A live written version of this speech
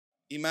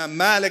Imam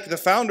Malik, the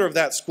founder of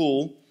that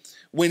school,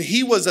 when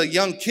he was a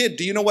young kid,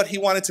 do you know what he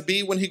wanted to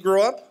be when he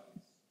grew up?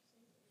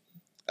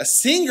 A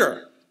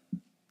singer.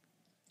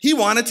 He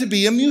wanted to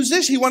be a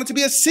musician. He wanted to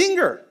be a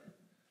singer.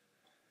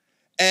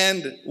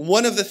 And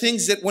one of the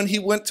things that when he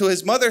went to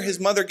his mother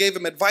gave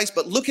him advice,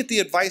 but look at the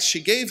advice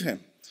she gave him.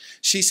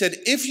 She said,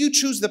 if you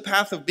choose the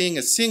path of being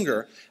a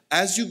singer,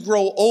 as you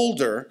grow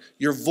older,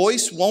 your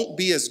voice won't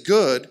be as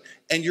good,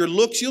 and your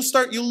looks, you'll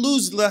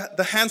lose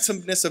the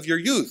handsomeness of your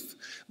youth.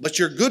 But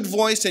your good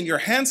voice and your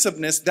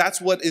handsomeness, that's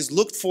what is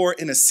looked for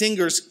in a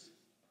singer's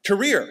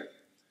career.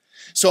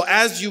 So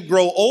as you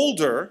grow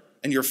older,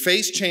 and your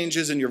face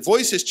changes and your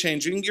voice is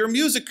changing, your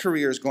music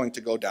career is going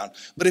to go down.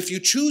 But if you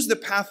choose the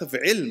path of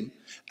ilm,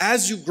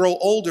 as you grow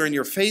older and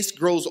your face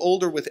grows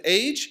older with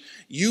age,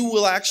 you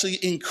will actually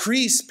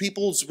increase,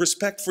 people's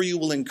respect for you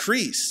will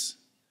increase.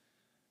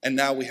 And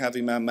now we have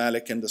Imam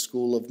Malik in the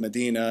school of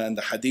Medina and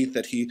the hadith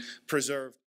that he preserved.